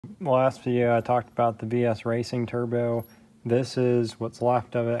last video I talked about the VS Racing Turbo. This is what's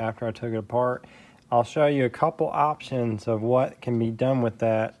left of it after I took it apart. I'll show you a couple options of what can be done with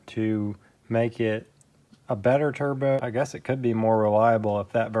that to make it a better turbo. I guess it could be more reliable if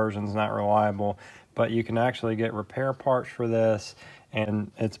that version's not reliable, but you can actually get repair parts for this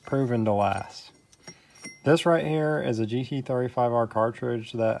and it's proven to last. This right here is a GT35R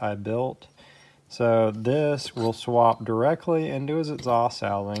cartridge that I built. So this will swap directly into his exhaust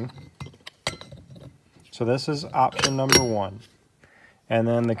housing. So this is option number one. And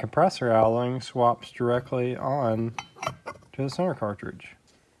then the compressor housing swaps directly on to the center cartridge.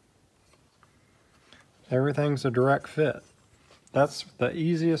 Everything's a direct fit. That's the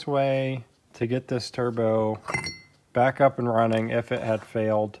easiest way to get this turbo back up and running if it had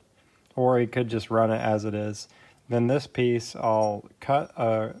failed, or you could just run it as it is. Then this piece, I'll cut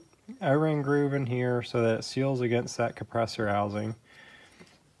a O-ring groove in here so that it seals against that compressor housing.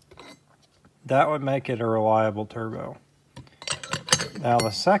 That would make it a reliable turbo. Now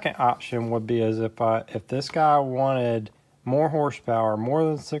the second option would be as if this guy wanted more horsepower, more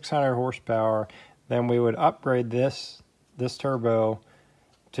than 600 horsepower, then we would upgrade this turbo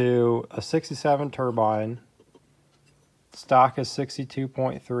to a 67 turbine. Stock is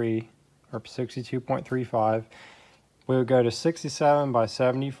 62.3 or 62.35. We would go to 67 by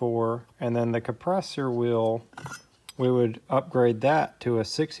 74, and then the compressor wheel, we would upgrade that to a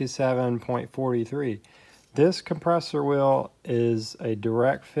 67.43. This compressor wheel is a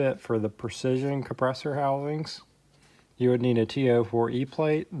direct fit for the precision compressor housings. You would need a TO4E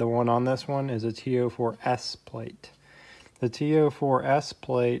plate. The one on this one is a TO4S plate. The TO4S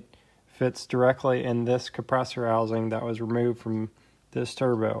plate fits directly in this compressor housing that was removed from this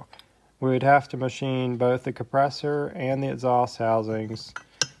turbo. We would have to machine both the compressor and the exhaust housings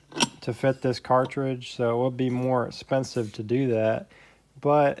to fit this cartridge, so it would be more expensive to do that,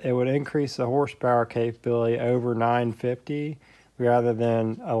 but it would increase the horsepower capability over 950 rather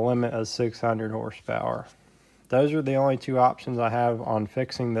than a limit of 600 horsepower. Those are the only two options I have on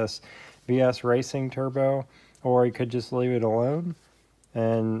fixing this VS Racing Turbo, or you could just leave it alone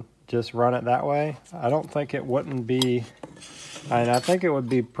and just run it that way. I don't think it wouldn't be, and I think it would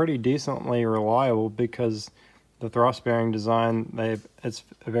be pretty decently reliable because the thrust bearing design, it's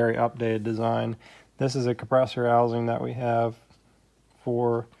a very updated design. This is a compressor housing that we have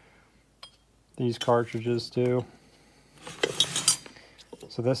for these cartridges too.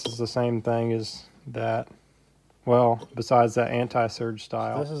 So this is the same thing as that. Well, besides that anti-surge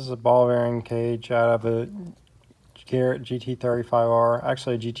style. This is a ball bearing cage out of a Garrett GT35R,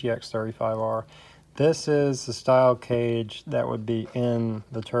 actually a GTX35R. This is the style cage that would be in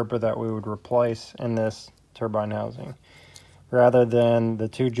the turbo that we would replace in this turbine housing, rather than the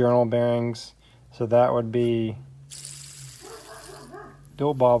two journal bearings. So that would be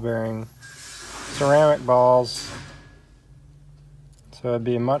dual ball bearing, ceramic balls. So it'd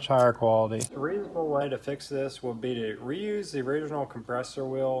be a much higher quality. A reasonable way to fix this would be to reuse the original compressor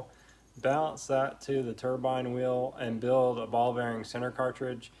wheel, balance that to the turbine wheel, and build a ball bearing center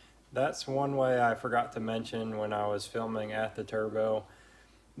cartridge. That's one way I forgot to mention when I was filming at the turbo.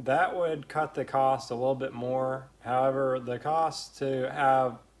 That would cut the cost a little bit more. However, the cost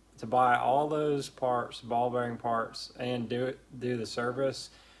to buy all those parts, ball bearing parts, and do the service,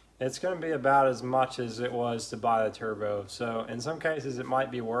 it's going to be about as much as it was to buy the turbo. So in some cases it might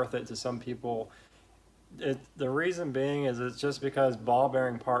be worth it to some people. The reason being is it's just because ball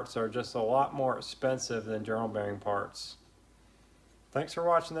bearing parts are just a lot more expensive than journal bearing parts. Thanks for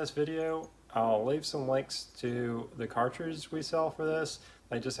watching this video. I'll leave some links to the cartridges we sell for this.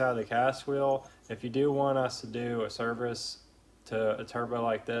 They just have the cast wheel. If you do want us to do a service to a turbo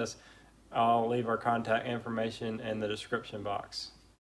like this, I'll leave our contact information in the description box.